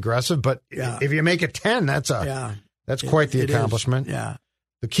probably aggressive, but if you make it 10, that's quite the accomplishment. Yeah.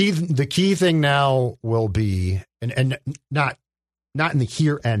 The key thing now will be, and not in the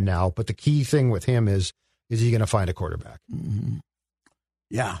here and now, but the key thing with him is he going to find a quarterback? Mm-hmm.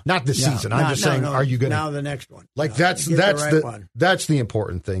 Yeah. Not this season. I'm just saying, are you going to? Now the next one. Like that's the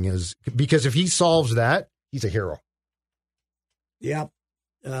important thing is because if he solves that, he's a hero. Yep.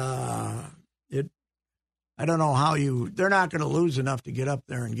 I don't know how they're not going to lose enough to get up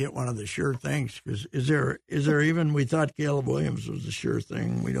there and get one of the sure things. Because is there even, we thought Caleb Williams was a sure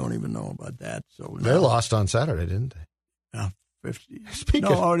thing. We don't even know about that. So they lost on Saturday, didn't they? 50. They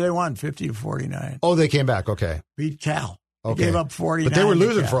won 50-49. Oh, they came back. Okay. Beat Cal. They Okay. gave up 49. But they were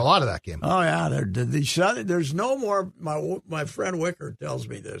losing for a lot of that game. Oh, yeah. There's no more, my friend Wicker tells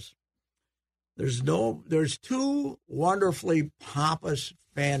me this. There's two wonderfully pompous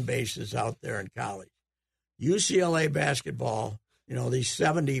fan bases out there in college. UCLA basketball, these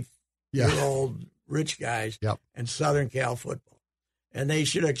 70-year-old rich guys, and Southern Cal football. And they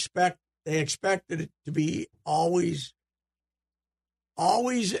expected it to be always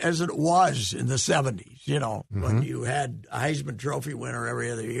as it was in the 70s, when you had a Heisman Trophy winner every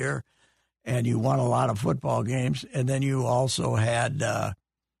other year and you won a lot of football games. And then you also had,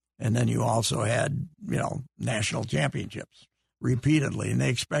 national championships repeatedly. And they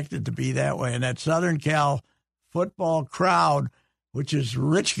expected it to be that way. And that Southern Cal football crowd, which is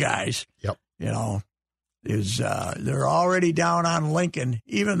rich guys, they're already down on Lincoln,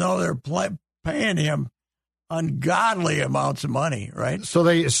 even though they're paying him ungodly amounts of money, right? So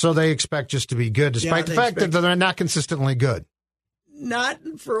they expect just to be good, despite the fact that they're not consistently good. Not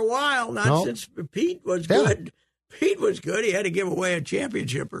for a while, since Pete was good. Pete was good. He had to give away a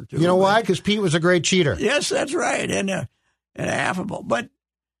championship or two. You know why? Because Pete was a great cheater. Yes, that's right, and affable. But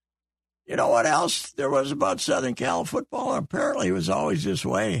you know what else there was about Southern Cal football? Apparently it was always this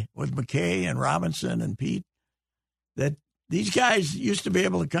way with McKay and Robinson and Pete, that these guys used to be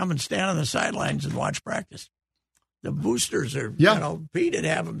able to come and stand on the sidelines and watch practice. The boosters are, Pete would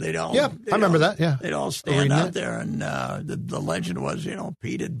have them. I remember that, yeah. They'd all stand out there, and the legend was,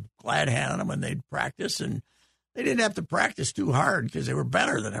 Pete had glad handed them when they'd practice, and they didn't have to practice too hard because they were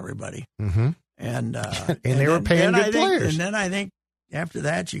better than everybody. Mm-hmm. And they were paying good players. And then I think after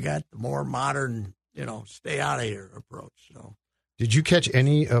that, you got the more modern, stay out of here approach. So, did you catch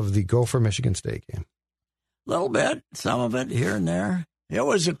any of the Gopher Michigan State game? A little bit, some of it here and there. It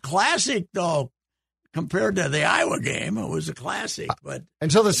was a classic, though, compared to the Iowa game. It was a classic, but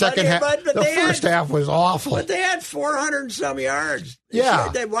until the second half, the first half was awful. But they had 400 and some yards.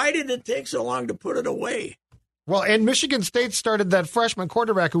 Why did it take so long to put it away? Well, and Michigan State started that freshman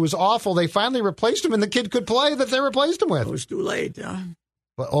quarterback who was awful. They finally replaced him, and the kid could play that they replaced him with. It was too late, huh?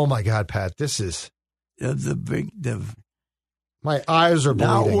 But, oh, my God, Pat, this is... My eyes are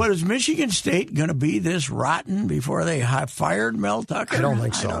bleeding. Now, what is Michigan State going to be this rotten before they fired Mel Tucker? I don't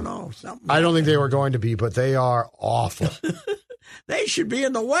think so. I don't know. I don't think they were going to be, but they are awful. They should be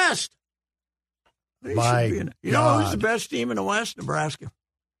in the West. God. Who's the best team in the West? Nebraska.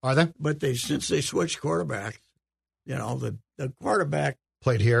 Are they? But since they switched quarterbacks, the quarterback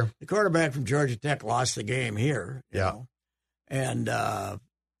played here. The quarterback from Georgia Tech lost the game here. You know? And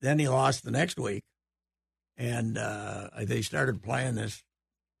then he lost the next week. And they started playing this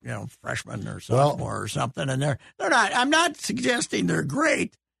freshman or sophomore or something, and they're not. I'm not suggesting they're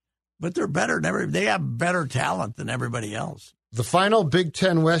great, but they're better than they have better talent than everybody else. The final Big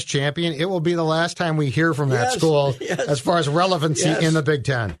Ten West champion, it will be the last time we hear from that school as far as relevancy in the Big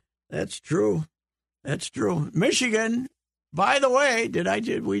Ten. That's true. That's true. Michigan, by the way,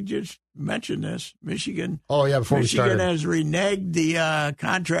 we just mention this? Michigan. Oh, yeah, before we started. Michigan has reneged the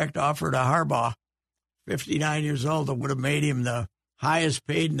contract offer to Harbaugh, 59 years old. That would have made him the highest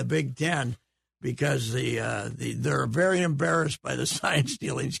paid in the Big Ten because they're very embarrassed by the sign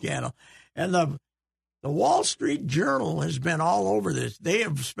stealing scandal. And the Wall Street Journal has been all over this. They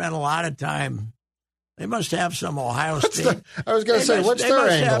have spent a lot of time. They must have some Ohio State. I was going to say, what's their angle?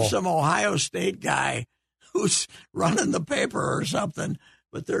 They must have some Ohio State guy who's running the paper or something,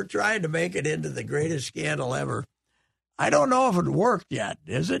 but they're trying to make it into the greatest scandal ever. I don't know if it worked yet.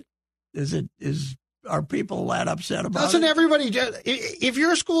 Is it? Are people that upset about it? Doesn't everybody if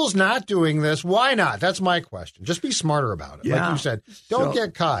your school's not doing this, why not? That's my question. Just be smarter about it. Yeah. Like you said, don't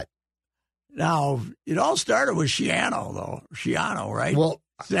get caught. Now, it all started with Schiano, right? Well,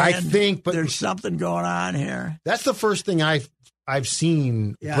 saying I think, but there's something going on here. That's the first thing I've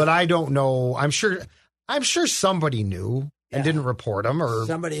seen, but I don't know. I'm sure somebody knew and didn't report them, or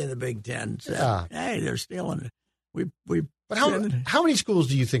somebody in the Big Ten said, "Hey, they're stealing it." But how many schools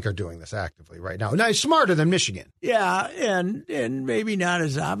do you think are doing this actively right now? Now, smarter than Michigan. Yeah, and maybe not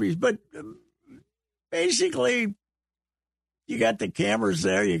as obvious, but basically, you got the cameras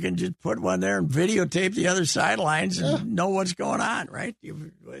there. You can just put one there and videotape the other sidelines and know what's going on, right?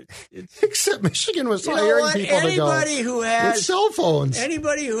 Except Michigan was hiring people to go with cell phones.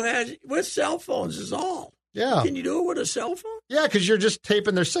 Anybody who has with cell phones is all. Yeah. Can you do it with a cell phone? Yeah, because you're just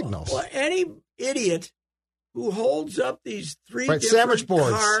taping their signals. Well, any idiot who holds up these three different sandwich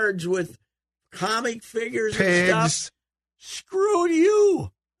boards, cards with comic figures pigs, and stuff, screw you.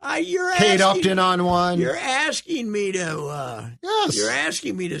 You're Kate Upton on one. You're asking me to. Yes. You're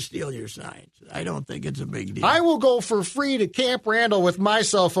asking me to steal your signs. I don't think it's a big deal. I will go for free to Camp Randall with my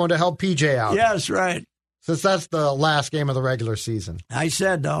cell phone to help PJ out. Yes, right. Since that's the last game of the regular season. I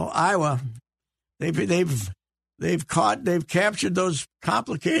said though, Iowa, they've captured those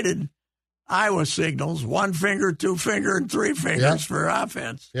complicated Iowa signals: 1 finger, 2 finger, and 3 fingers for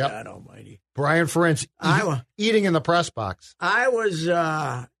offense. Yep. God Almighty. Brian Ferentz, Iowa eating in the press box. Iowa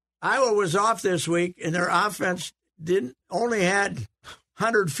was off this week, and their offense only had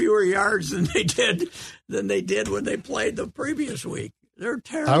 100 fewer yards than they did when they played the previous week. They're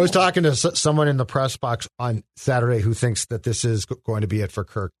terrible. I was talking to someone in the press box on Saturday who thinks that this is going to be it for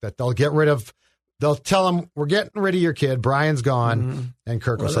Kirk. That they'll tell him, we're getting rid of your kid. Brian's gone, and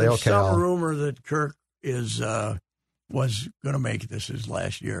Kirk will say, "Okay." Some rumor that Kirk was going to make this his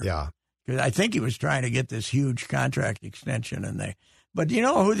last year. Yeah. Because I think he was trying to get this huge contract extension, but you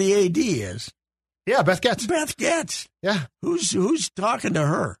know who the AD is? Yeah, Beth Getz. Beth Getz. Yeah. Who's talking to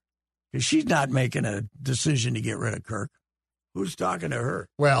her? Because she's not making a decision to get rid of Kirk. Who's talking to her?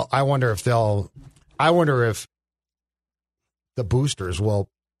 Well, I wonder if the boosters will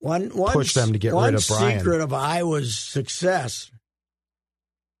push them to get rid of Brian. One secret of Iowa's success,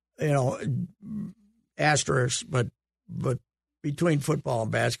 asterisk, but between football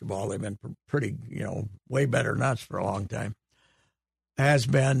and basketball, they've been pretty, way better than us for a long time. Has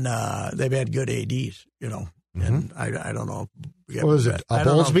been they've had good ADs, and I don't know. What was it?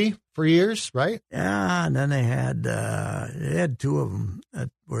 Bowlesby for years, right? Yeah, and then they had 2 of them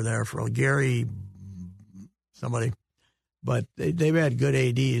that were there for Gary, somebody, but they've had good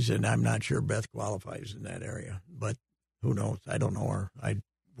ADs, and I'm not sure Beth qualifies in that area, but who knows? I don't know her. I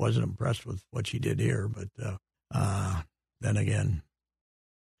wasn't impressed with what she did here, but then again.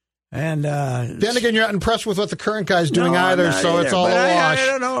 And you're not impressed with what the current guy's doing either, so it's all a wash. I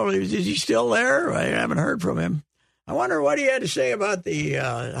don't know. Is he still there? I haven't heard from him. I wonder what he had to say about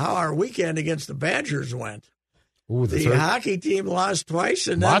how our weekend against the Badgers went. Ooh, the hockey team lost twice,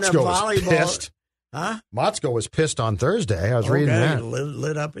 and then Motzko the volleyball. Was pissed. Huh? Motzko was pissed on Thursday. I was reading that. He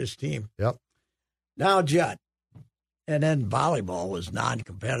lit up his team. Yep. Now, Judd. And then volleyball was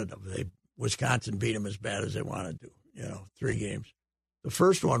non-competitive. Wisconsin beat them as bad as they wanted to. 3 games. The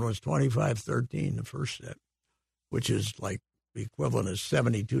first one was 25-13, the first set, which is like the equivalent of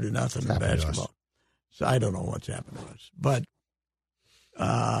 72-0 in basketball. So I don't know what's happened to us. But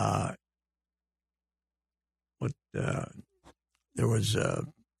there was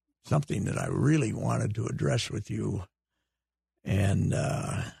something that I really wanted to address with you, and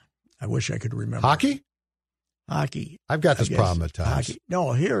I wish I could remember. Hockey? Hockey. I've got this problem at times. Hockey.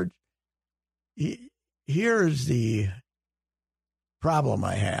 No, here's the problem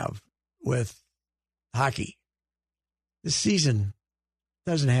I have with hockey. This season,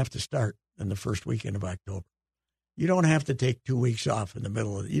 doesn't have to start in the first weekend of October. You don't have to take 2 weeks off in the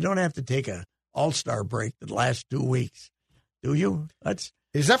middle of it. You don't have to take a all-star break that lasts 2 weeks, do you?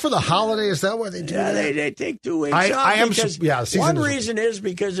 Is that for the holiday? Is that what they do? Yeah, they take 2 weeks off. One reason is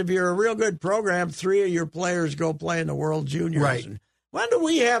because if you're a real good program, 3 of your players go play in the World Juniors. Right. And when do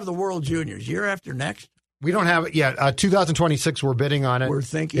we have the World Juniors? Year after next? We don't have it yet. 2026, we're bidding on it. We're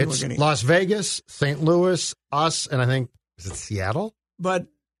thinking it's we're going to. Las Vegas, St. Louis, us, and I think, is it Seattle? But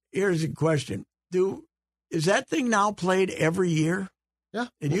here's a question. Is that thing now played every year? Yeah.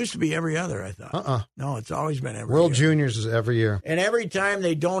 It used to be every other, I thought. No, it's always been every World year. Juniors is every year. And every time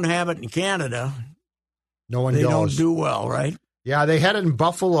they don't have it in Canada, no one they goes. don't do well, right? Yeah, they had it in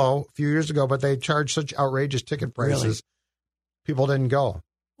Buffalo a few years ago, but they charged such outrageous ticket prices. Really? People didn't go.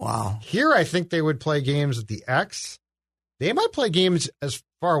 Wow. Here, I think they would play games at the X. They might play games as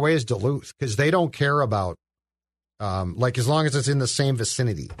far away as Duluth because they don't care about, as long as it's in the same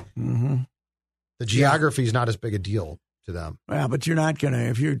vicinity. Mm-hmm. The geography is not as big a deal to them. Yeah, but you're not going to,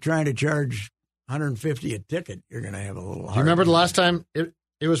 if you're trying to charge $150 a ticket, you're going to have a little hard. Do you remember the last time it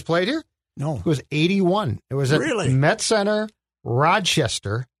was played here? No. It was 81. It was at Met Center,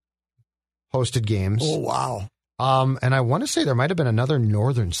 Rochester, hosted games. Oh, wow. And I want to say there might have been another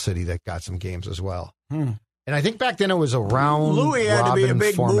northern city that got some games as well. And I think back then it was around Louis had to be a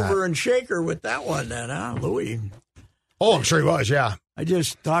big format. mover and shaker with that one then, huh? Louis. Oh, I'm sure he was, yeah. I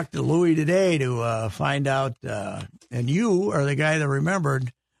just talked to Louis today to find out, and you are the guy that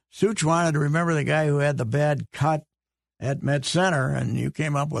remembered. Such wanted to remember the guy who had the bad cut at Met Center, and you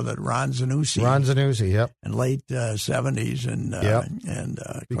came up with it, Ron Zanussi. Ron Zanussi, yep. In late 70s. And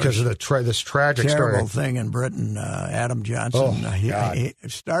because of this tragic terrible story. thing in Britain, Adam Johnson. He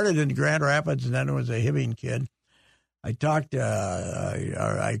started in Grand Rapids, and then it was a Hibbing kid. I talked,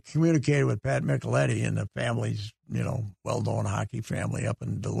 I communicated with Pat Micheletti and the family's, well-known hockey family up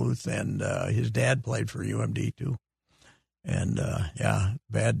in Duluth, and his dad played for UMD too. And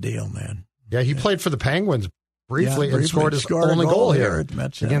bad deal, man. Yeah, he played for the Penguins briefly and scored his only goal here at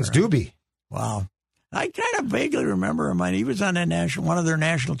Met Center, against Doobie. Wow. I kind of vaguely remember him. He was on one of their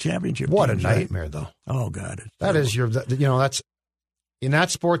national championship What teams. a nightmare, though. Oh, God. That's in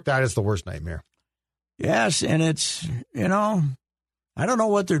that sport, that is the worst nightmare. Yes, and it's, I don't know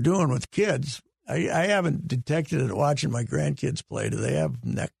what they're doing with kids. I haven't detected it watching my grandkids play. Do they have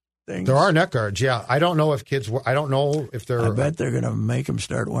neck things? There are neck guards, yeah. I don't know if they're... I bet they're going to make them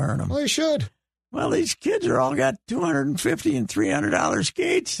start wearing them. Well, they should. Well, these kids are all got $250 and $300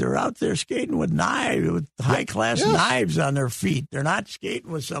 skates. They're out there skating with knives, with high-class knives on their feet. They're not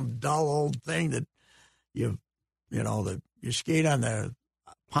skating with some dull old thing that you skate on the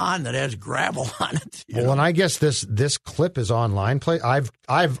pond that has gravel on it. And I guess this clip is online play.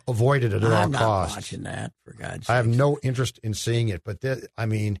 I've avoided it at all I'm not costs. watching that, for God's sake. I have no interest in seeing it. But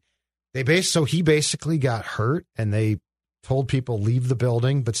he basically got hurt, and they told people leave the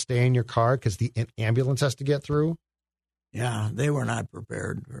building but stay in your car because the ambulance has to get through. Yeah, they were not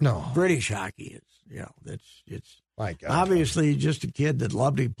prepared. No, British hockey is it's my God. Obviously just a kid that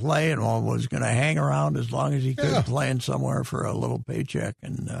loved to play and was going to hang around as long as he could, playing somewhere for a little paycheck.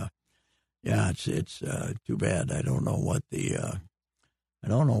 And it's too bad. I don't know what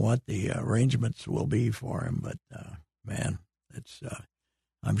the arrangements will be for him, but man, it's.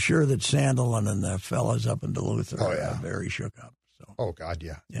 I'm sure that Sandelin and the fellas up in Duluth are very shook up. So. Oh God,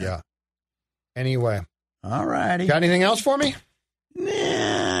 yeah. Anyway, all righty. Got anything else for me?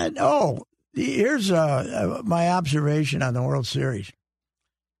 Nah. Here's my observation on the World Series.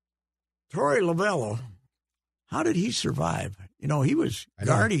 Torey Lovullo, how did he survive? He was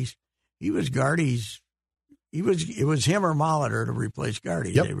Gardy's. It was him or Molitor to replace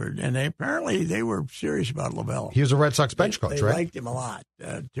Gardy. Yep. They were serious about Lovullo. He was a Red Sox bench coach, they right? Liked him a lot.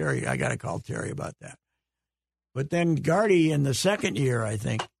 Terry, I got to call Terry about that. But then Gardy, in the second year, I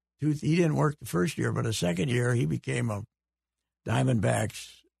think, he didn't work the first year, but the second year he became a Diamondbacks.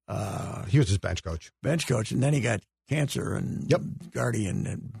 He was his bench coach. And then he got cancer, and Gardy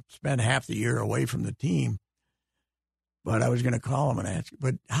and spent half the year away from the team. But I was going to call him and ask,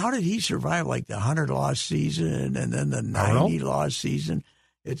 but how did he survive like the 100-loss season and then the 90-loss season?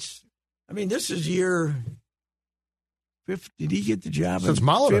 This is year 50. Did he get the job in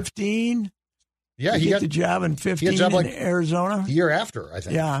 15? Yeah, he got the job in 15 in Arizona. The year after, I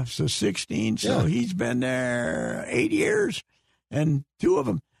think. Yeah, so 16. So he's been there 8 years, and 2 of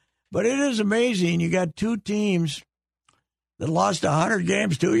them. But it is amazing. You got 2 teams that lost 100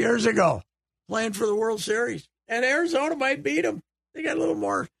 games 2 years ago playing for the World Series. And Arizona might beat them. They got a little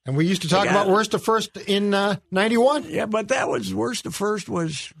more. And we used to talk about worst to first in 91. Yeah, but that was worst to first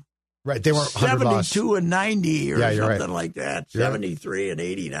was Right, they were 72 and 90 or something right. like that. You're 73 and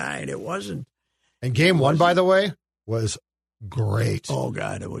 89. It wasn't. And game one, by the way, was great. Oh,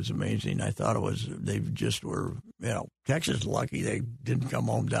 God, it was amazing. I thought it was, they just were, Texas lucky they didn't come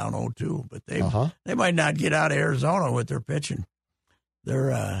home down 0-2, but they might not get out of Arizona with their pitching.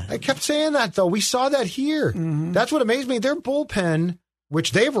 I kept saying that, though. We saw that here. Mm-hmm. That's what amazed me. Their bullpen,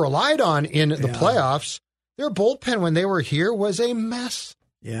 which they've relied on in the playoffs, their bullpen when they were here was a mess.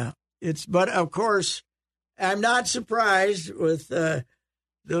 Yeah. But, of course, I'm not surprised with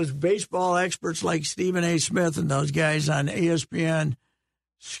those baseball experts like Stephen A. Smith and those guys on ESPN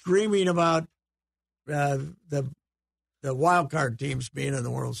screaming about the wild card teams being in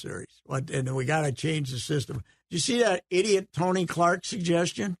the World Series. And we got to change the system. Did you see that idiot Tony Clark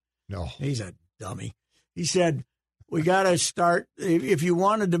suggestion? No. He's a dummy. He said, we got to start, if you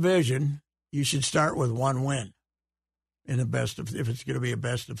want a division, you should start with one win in the if it's going to be a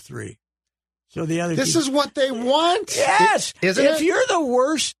best of three. So the other This is what they want. Yes. Isn't it? If you're the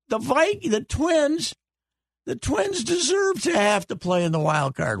worst, the Twins deserve to have to play in the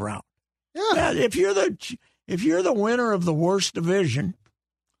wild card round. Yeah. If you're the winner of the worst division,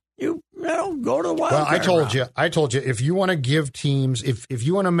 you go to the wild card round. I told you, if you want to give teams, if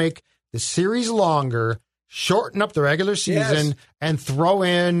you want to make the series longer, shorten up the regular season and throw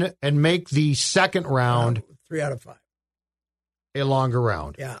in and make the second round 3 out of 5. A longer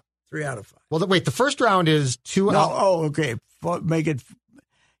round. Yeah. 3 out of 5. Well, wait, the first round is 2 out. Oh, okay. Make it.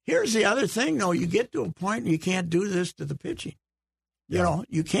 Here's the other thing, though. You get to a point and you can't do this to the pitching.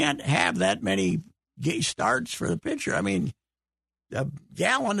 You can't have that many starts for the pitcher. I mean,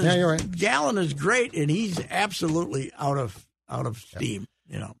 Gallen is great, and he's absolutely out of steam.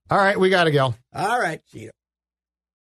 All right, we got to go. All right, see you.